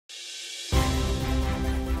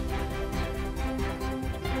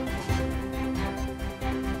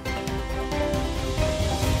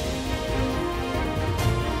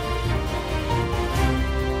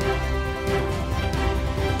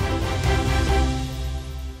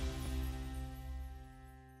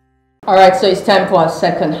All right, so it's time for our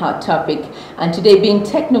second hot topic. And today, being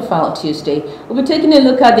Technophile Tuesday, we'll be taking a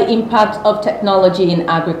look at the impact of technology in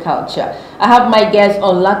agriculture. I have my guest,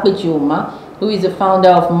 Olapeju Umah, who is the founder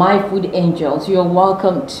of Myfoodangels. You're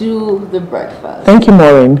welcome to the breakfast. Thank you,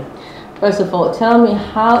 Maureen. First of all, tell me,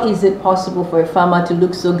 how is it possible for a farmer to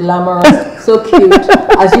look so glamorous, so cute,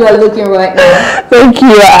 as you are looking right now? Thank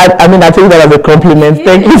you. I mean, I take that as a compliment.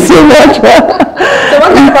 Thank you so much. So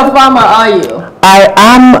what type of farmer are you? I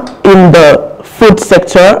am in the food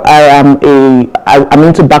sector. I'm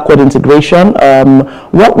into backward integration.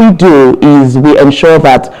 What we do is we ensure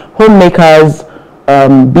that homemakers,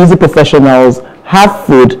 busy professionals have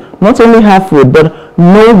food, not only have food, but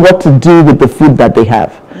know what to do with the food that they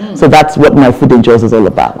have. So that's what Myfoodangels is all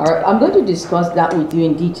about. All right, I'm going to discuss that with you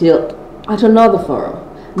in detail at another forum,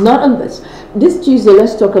 not on this. This Tuesday,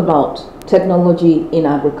 let's talk about technology in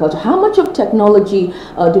agriculture. How much of technology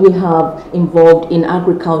do we have involved in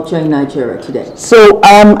agriculture in Nigeria today? So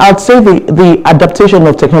I'd say the adaptation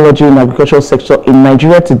of technology in the agricultural sector in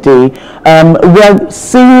Nigeria today, we're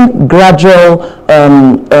seeing gradual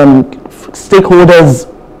stakeholders,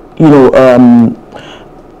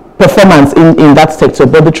 performance in that sector,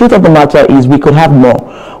 but the truth of the matter is we could have more.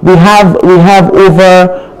 We have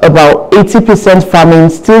over about 80% farming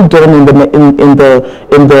still done in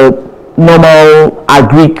the normal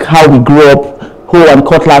agric, how we grew up, hoe and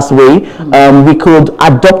cutlass way. We could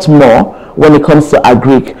adopt more when it comes to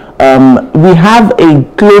agric. We have a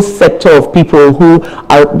close sector of people who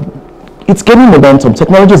are. It's gaining momentum.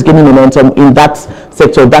 Technology is gaining momentum in that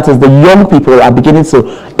sector. That is, the young people are beginning to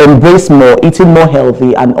embrace more, eating more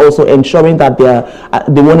healthy, and also ensuring that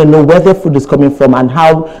they want to know where their food is coming from and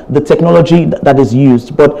how the technology that is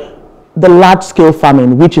used. But the large-scale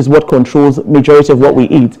farming, which is what controls majority of what we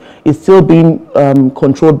eat, is still being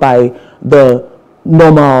controlled by the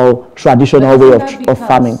normal, traditional way of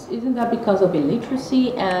farming. Isn't that because of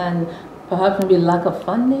illiteracy and perhaps maybe lack of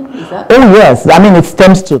funding? Is that? Oh yes, I mean, it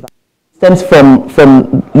stems to that. Stems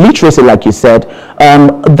from literacy, like you said.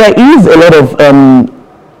 There is a lot of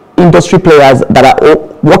industry players that are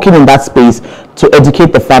working in that space to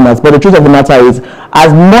educate the farmers, but the truth of the matter is,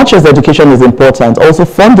 as much as education is important, also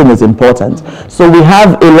funding is important. So we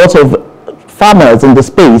have a lot of farmers in the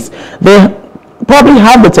space. They probably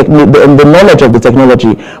have the knowledge of the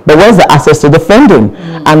technology, but where's the access to the funding?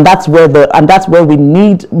 And that's where we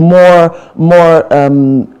need more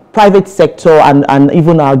private sector and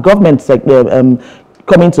even our government sector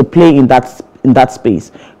coming to play in that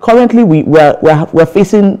space. Currently, we're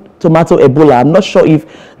facing tomato Ebola. I'm not sure if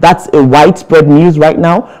that's a widespread news right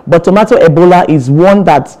now, but tomato Ebola is one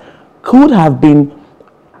that could have been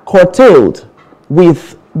curtailed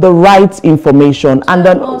with the right information. And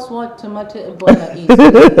then, tell us what tomato Ebola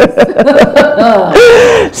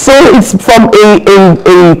is. So it's from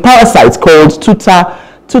a parasite called Tuta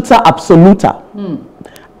absoluta.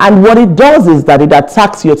 And what it does is that it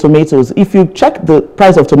attacks your tomatoes. If you check the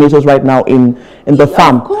price of tomatoes right now in the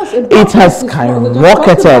farm, it has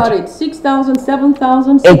skyrocketed. 6,000,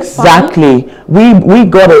 7,000, exactly. We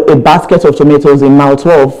got a basket of tomatoes in Mile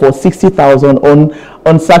 12 for 60,000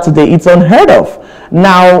 on Saturday. It's unheard of.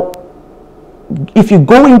 Now, if you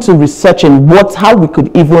go into researching how we could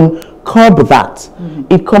even curb that,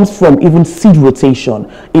 it comes from even seed rotation.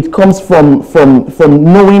 It comes from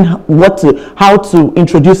knowing how to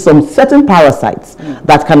introduce some certain parasites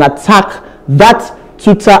that can attack that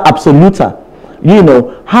Tuta absoluta.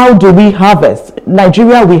 How do we harvest?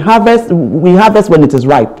 Nigeria, we harvest when it is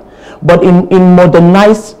ripe. But in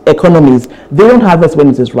modernized economies, they don't harvest when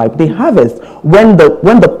it is ripe. They harvest when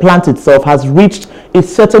the plant itself has reached a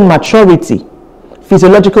certain maturity,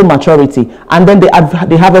 physiological maturity, and then they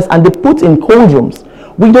harvest and they put in cold rooms.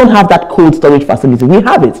 We don't have that cold storage facility. We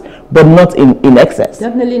have it, but not in excess.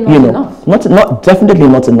 Definitely not enough. Definitely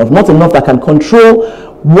not enough. Not enough that can control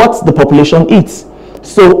what the population eats.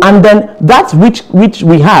 So, and then that which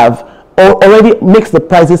we have already makes the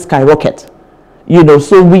prices skyrocket.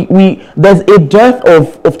 So there's a dearth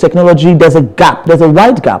of technology. There's a gap. There's a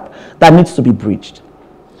wide gap that needs to be bridged.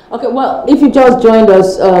 Okay, well, if you just joined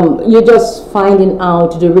us, you're just finding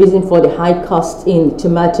out the reason for the high cost in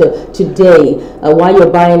tomato today, while you're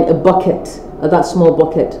buying a bucket, that small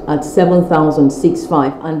bucket, at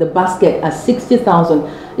 7,650, and the basket at 60,000,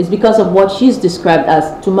 is because of what she's described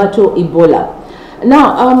as tomato Ebola.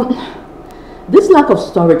 Now, this lack of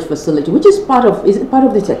storage facility, which is it part of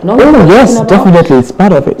the technology? Oh yes, definitely, it's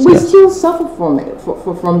part of it. We still suffer from it,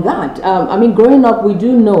 from that. I mean, growing up,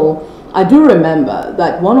 I do remember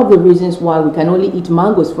that one of the reasons why we can only eat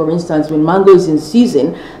mangoes, for instance, when mango is in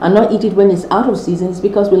season, and not eat it when it's out of season, is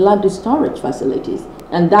because we lack the storage facilities.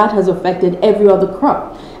 and that has affected every other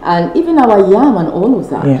crop, and even our yam and all of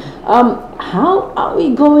that. How are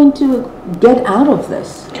we going to get out of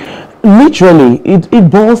this? Literally, it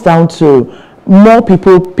boils down to more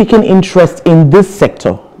people picking interest in this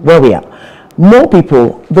sector where we are. More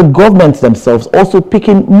people, the governments themselves also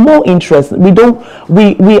picking more interest. We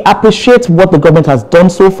appreciate what the government has done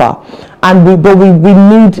so far, and but we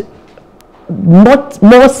need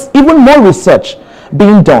even more research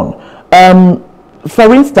being done.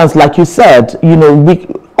 For instance, like you said,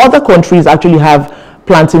 other countries actually have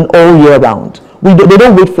planting all year round. They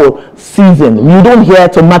don't wait for season. You don't hear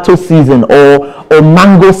tomato season or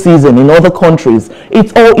mango season in other countries.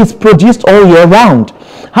 It's produced all year round.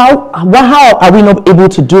 How are we not able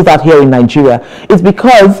to do that here in Nigeria? It's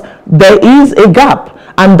because there is a gap,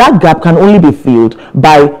 and that gap can only be filled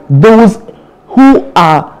by those who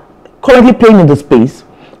are currently playing in the space,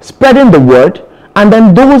 spreading the word, and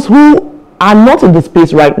then those who are not in the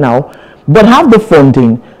space right now but have the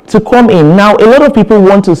funding to come in. Now, a lot of people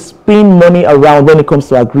want to spin money around when it comes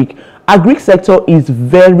to agric sector is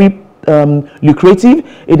very lucrative,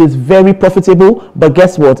 it is very profitable, but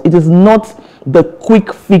guess what, it is not the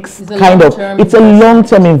quick fix kind of, it's a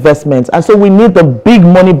long-term investment, and so we need the big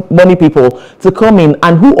money people to come in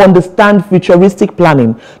and who understand futuristic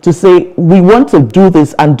planning to say we want to do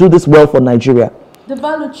this and do this well for Nigeria. The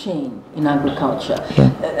value chain in agriculture,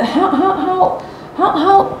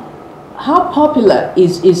 how popular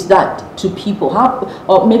is that to people?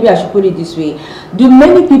 Or maybe I should put it this way, do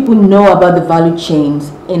many people know about the value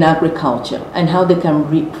chains in agriculture and how they can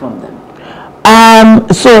reap from them?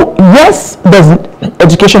 So yes, there's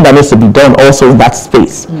education that needs to be done also in that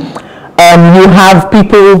space. You have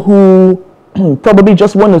people who probably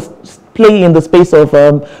just want to play in the space of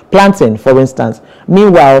planting, for instance.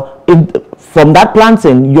 Meanwhile, from that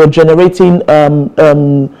planting, you're generating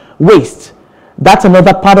waste. That's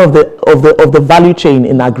another part of the value chain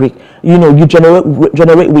in agri. You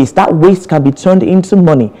generate waste. That waste can be turned into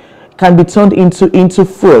money, can be turned into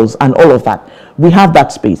fuels and all of that. We have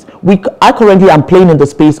that space. I currently am playing in the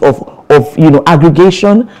space of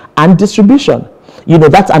aggregation and distribution.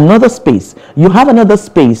 That's another space. You have another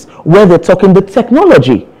space where they're talking the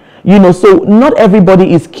technology. So not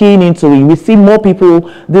everybody is keen into it. We see more people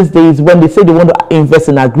these days when they say they want to invest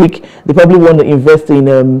in agric, they probably want to invest in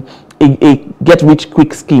a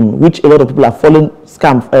get-rich-quick scheme, which a lot of people are falling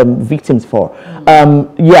scam victims for.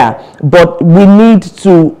 But we need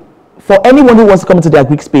to, for anyone who wants to come into the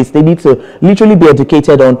agric space, they need to literally be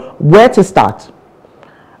educated on where to start,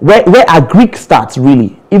 where agric starts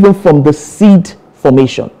really, even from the seed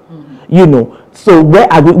formation. So where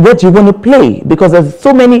do you want to play? Because there's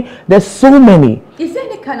so many. Is there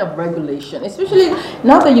any kind of regulation, especially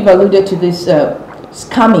now that you've alluded to this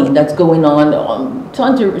scamming that's going on?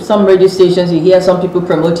 Turn to some radio stations, you hear some people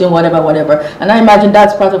promoting whatever, and I imagine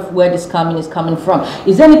that's part of where the scamming is coming from.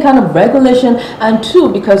 Is there any kind of regulation? And two,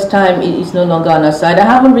 because time is no longer on our side, I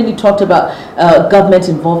haven't really talked about government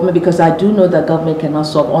involvement, because I do know that government cannot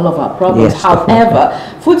solve all of our problems. Yes, however,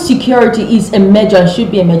 food security is a major and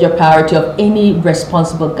should be a major priority of any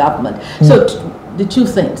responsible government. So the two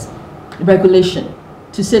things, regulation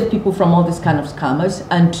to save people from all these kind of scammers,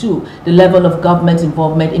 and two, the level of government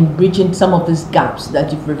involvement in bridging some of these gaps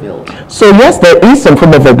that you've revealed. So yes, there is some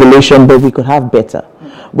form of regulation, but we could have better.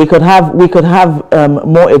 We could have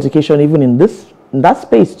more education even in that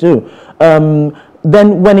space too.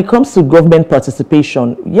 Then when it comes to government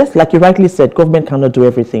participation, yes, like you rightly said, government cannot do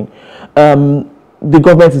everything. The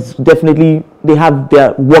government is definitely, they have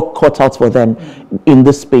their work cut out for them in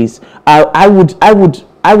this space. I would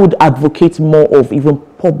advocate more of even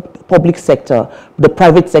public sector, the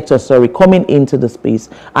private sector, coming into the space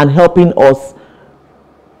and helping us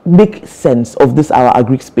make sense of this our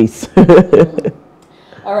agri space.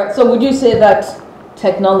 All right. So would you say that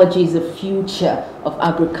technology is the future of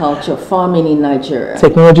agriculture, farming in Nigeria?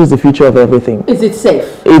 Technology is the future of everything. Is it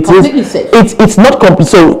safe? It completely safe? It's not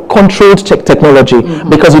controlled technology,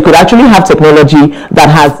 because you could actually have technology that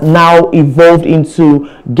has now evolved into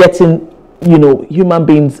getting human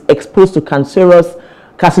beings exposed to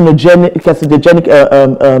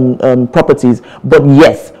carcinogenic properties, but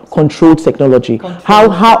yes, controlled technology.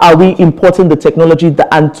 How are we importing the technology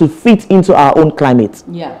and to fit into our own climate?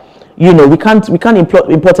 Yeah. We can't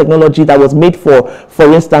import technology that was made for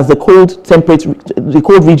instance, the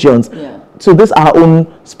cold regions. Yeah. So this our own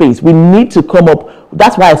space. We need to come up.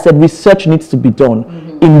 That's why I said research needs to be done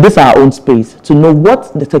in this our own space to know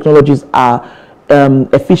what the technologies are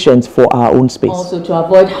efficient for our own space. Also to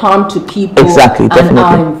avoid harm to people Exactly, and definitely.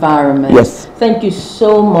 our environment. Yes. Thank you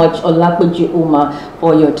so much, Olapeju Umah,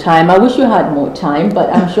 for your time. I wish you had more time, but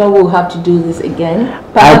I'm sure we'll have to do this again.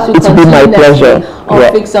 Perhaps we'll it's been my pleasure. Or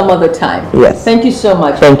fix some other time. Yes. Thank you so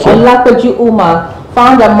much. Thank you. Olapeju Umah,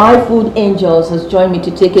 founder Myfoodangels, has joined me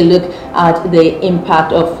to take a look at the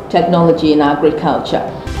impact of technology in agriculture.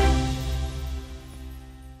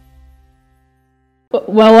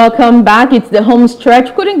 Well, welcome back. It's the home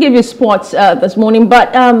stretch. Couldn't give you sports this morning, but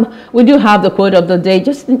we do have the quote of the day.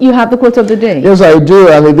 Just you have the quote of the day. Yes, I do,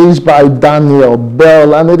 and it is by Daniel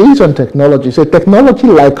Bell, and it is on technology. So, technology,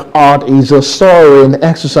 like art, is a soaring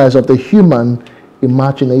exercise of the human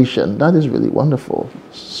imagination. That is really wonderful.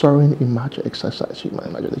 Soaring exercise, human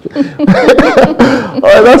imagination. All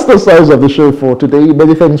right, that's the size of the show for today.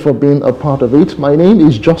 Many thanks for being a part of it. My name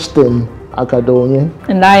is Justin Akadonye.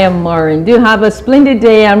 And I am Maureen. Do have a splendid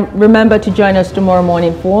day, and remember to join us tomorrow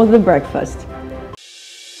morning for the breakfast.